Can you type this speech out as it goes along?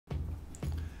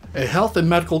A health and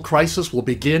medical crisis will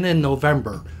begin in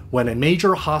November when a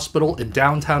major hospital in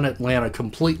downtown Atlanta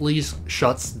completely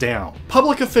shuts down.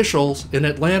 Public officials and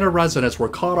Atlanta residents were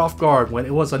caught off guard when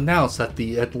it was announced that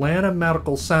the Atlanta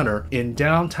Medical Center in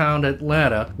downtown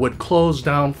Atlanta would close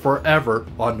down forever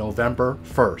on November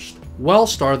 1st.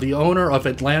 Wellstar, the owner of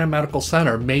Atlanta Medical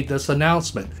Center, made this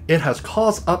announcement. It has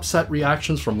caused upset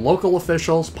reactions from local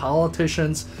officials,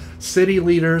 politicians, city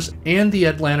leaders, and the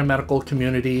Atlanta medical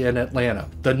community in Atlanta.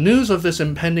 The news of this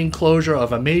impending closure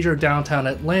of a major downtown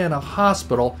Atlanta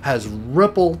hospital has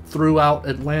rippled throughout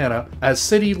Atlanta as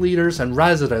city leaders and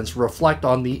residents reflect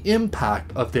on the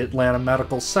impact of the Atlanta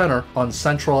Medical Center on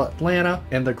central Atlanta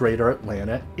and the greater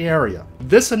Atlanta area.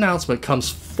 This announcement comes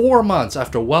 4 months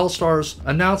after Wellstar's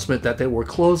announcement that they were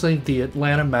closing the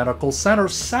Atlanta Medical Center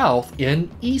South in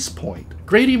East Point.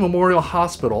 Grady Memorial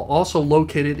Hospital, also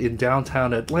located in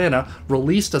downtown Atlanta,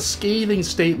 released a scathing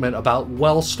statement about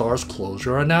Wellstar's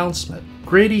closure announcement.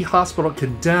 Grady Hospital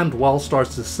condemned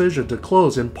Wellstar's decision to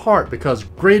close in part because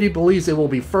Grady believes it will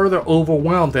be further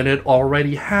overwhelmed than it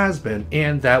already has been,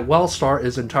 and that Wellstar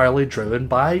is entirely driven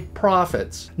by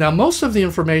profits. Now, most of the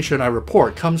information I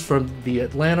report comes from the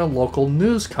Atlanta local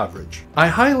news coverage. I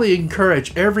highly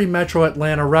encourage every Metro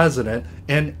Atlanta resident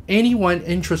and anyone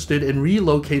interested in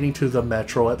relocating to the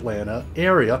Metro Atlanta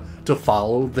area to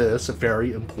follow this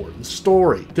very important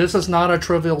story. This is not a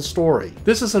trivial story.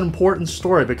 This is an important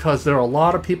story because there are a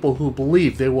lot of people who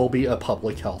believe there will be a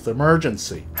public health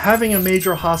emergency. Having a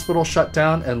major hospital shut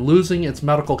down and losing its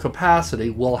medical capacity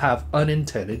will have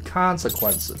unintended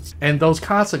consequences, and those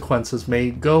consequences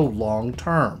may go long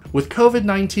term. With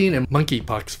COVID-19 and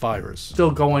monkeypox virus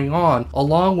still going on,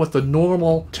 along with the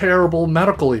normal terrible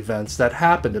medical events that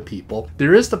happen to people,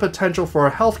 there is the potential for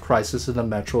a health crisis in the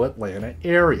Metro Atlanta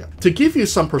area. To give you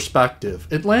some perspective,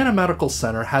 Atlanta Medical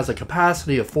Center has a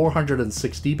capacity of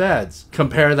 460 beds.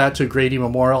 Compare that to Grady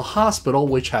Memorial Hospital,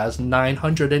 which has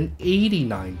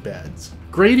 989 beds.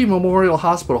 Grady Memorial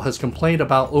Hospital has complained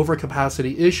about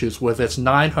overcapacity issues with its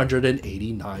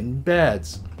 989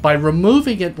 beds. By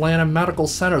removing Atlanta Medical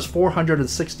Center's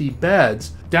 460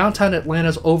 beds, downtown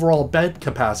Atlanta's overall bed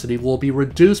capacity will be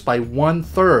reduced by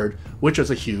 1/3, which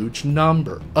is a huge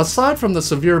number. Aside from the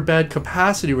severe bed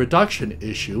capacity reduction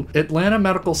issue, Atlanta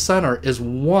Medical Center is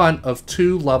one of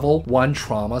 2 level 1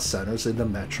 trauma centers in the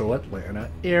Metro Atlanta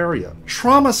area.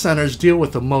 Trauma centers deal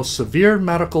with the most severe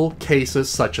medical cases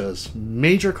such as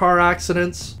major car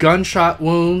accidents, gunshot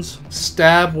wounds,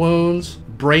 stab wounds,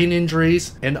 brain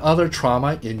injuries, and other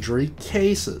trauma injury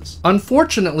cases.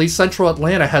 Unfortunately, Central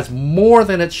Atlanta has more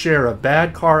than its share of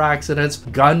bad car accidents,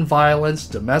 gun violence,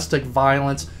 domestic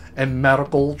violence, and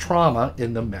medical trauma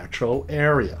in the metro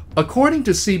area. According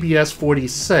to CBS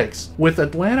 46, with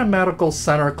Atlanta Medical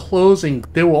Center closing,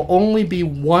 there will only be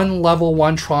 1 level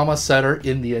 1 trauma center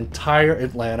in the entire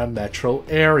Atlanta metro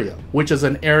area, which is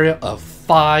an area of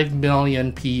 5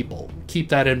 million people. Keep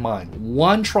that in mind.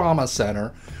 1 trauma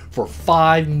center for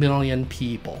 5 million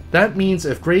people. That means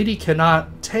if Grady cannot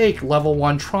take level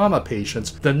 1 trauma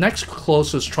patients, the next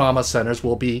closest trauma centers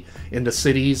will be in the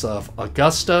cities of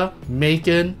Augusta,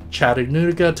 Macon,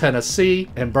 Chattanooga, Tennessee,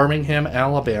 and Birmingham,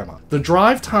 Alabama. The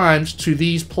drive times to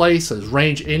these places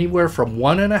range anywhere from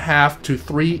 1.5 to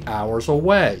 3 hours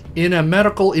away. In a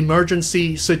medical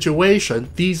emergency situation,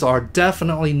 these are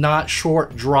definitely not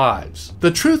short drives.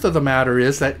 The truth of the matter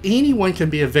is that anyone can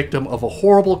be a victim of a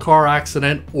horrible car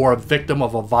accident or a victim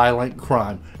of a violent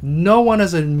crime. No one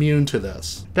is immune to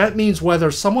this. That means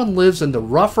whether someone lives in the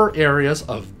rougher areas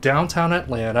of downtown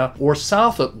Atlanta or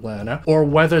South Atlanta, or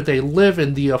whether they live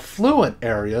in the affluent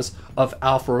areas of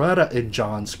Alpharetta and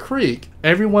Johns Creek,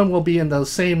 everyone will be in the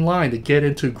same line to get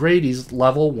into Grady's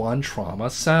level 1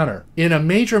 trauma center. In a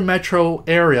major metro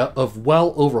area of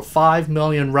well over 5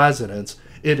 million residents,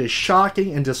 it is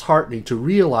shocking and disheartening to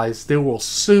realize there will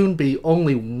soon be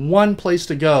only one place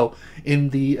to go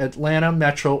in the Atlanta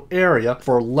metro area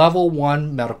for level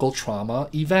 1 medical trauma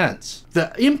events.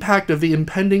 The impact of the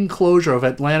impending closure of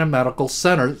Atlanta Medical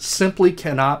Center simply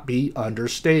cannot be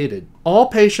understated. All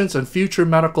patients and future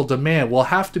medical demand will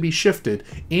have to be shifted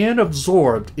and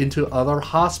absorbed into other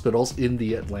hospitals in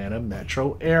the Atlanta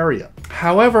metro area.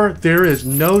 However, there is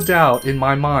no doubt in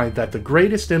my mind that the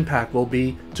greatest impact will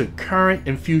be to current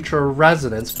and future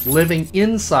residents living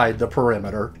inside the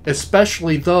perimeter,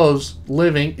 especially those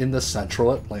living in the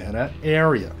central Atlanta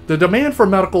area. The demand for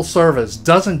medical service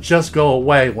doesn't just go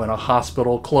away when a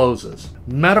hospital closes.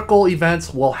 Medical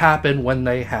events will happen when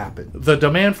they happen. The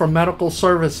demand for medical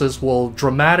services will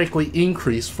dramatically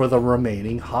increase for the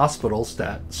remaining hospitals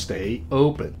that stay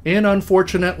open. And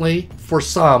unfortunately, for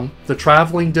some, the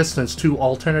traveling distance to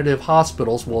alternative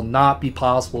hospitals will not be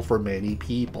possible for many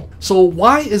people. So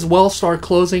why is Wellstar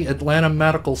closing Atlanta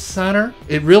Medical Center?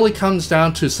 It really comes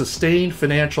down to sustained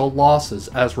financial losses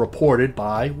as reported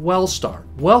by Wellstar.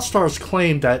 Wellstar's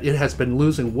claimed that it has been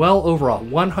losing well over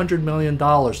 $100 million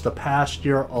the past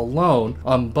year alone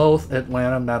on both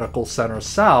Atlanta Medical Center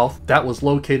South, that was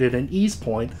located in East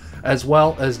Point, as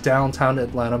well as downtown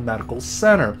Atlanta Medical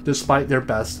Center, despite their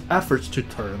best efforts to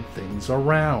turn things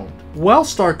around.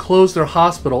 Wellstar closed their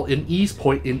hospital in East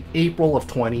Point in April of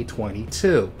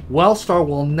 2022. Wellstar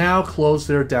will now close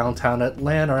their downtown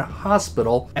Atlanta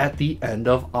hospital at the end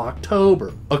of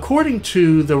October. According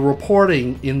to the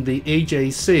reporting in the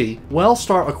AJC,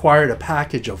 Wellstar acquired a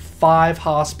package of 5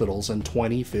 hospitals in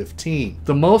 2015,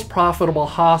 the most profitable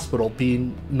hospital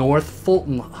being North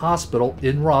Fulton Hospital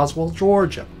in Roswell,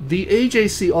 Georgia. The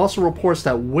AJC also reports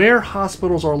that where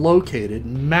hospitals are located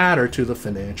matter to the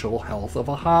financial health of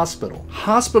a hospital.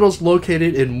 Hospitals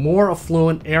located in more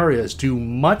affluent areas do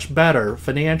much better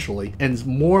financially and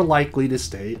more likely to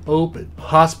stay open.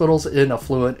 Hospitals in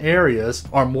affluent areas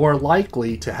are more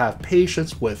likely to have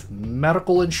patients with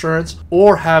medical insurance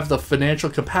or have the financial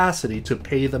capacity to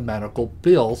pay the medical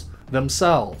bills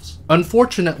themselves.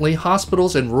 Unfortunately,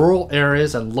 hospitals in rural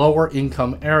areas and lower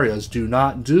income areas do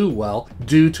not do well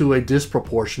due to a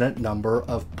disproportionate number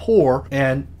of poor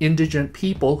and indigent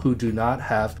people who do not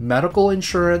have medical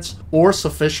insurance or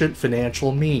sufficient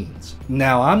financial means.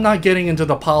 Now, I'm not getting into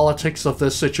the politics of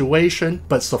this situation,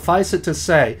 but suffice it to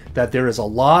say that there is a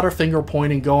lot of finger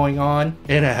pointing going on,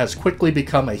 and it has quickly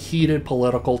become a heated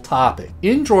political topic.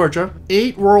 In Georgia,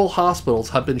 8 rural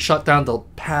hospitals have been shut down the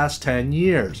past 10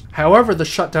 years. However, the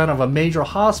shutdown of a major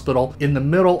hospital in the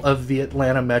middle of the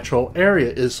Atlanta metro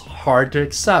area is hard to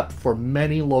accept for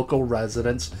many local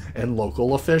residents and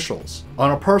local officials.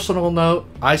 On a personal note,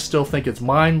 I still think it's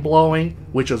mind-blowing,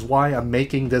 which is why I'm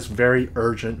making this very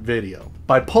urgent video.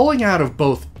 By pulling out of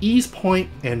both East Point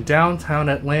and downtown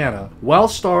Atlanta,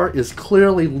 Wellstar is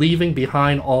clearly leaving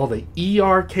behind all the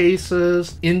ER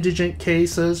cases, indigent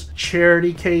cases,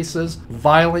 charity cases,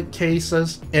 violent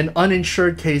cases, and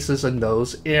uninsured cases in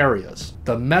those areas.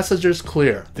 The message is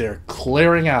clear. They're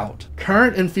clearing out.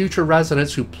 Current and future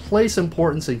residents who place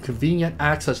importance in convenient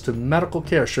access to medical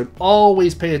care should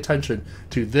always pay attention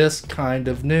to this kind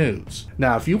of news.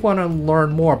 Now, if you want to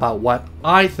learn more about what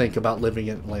I think about living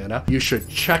in Atlanta, you should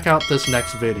check out this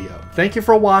next video. Thank you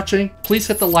for watching. Please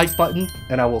hit the like button,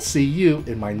 and I will see you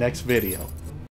in my next video.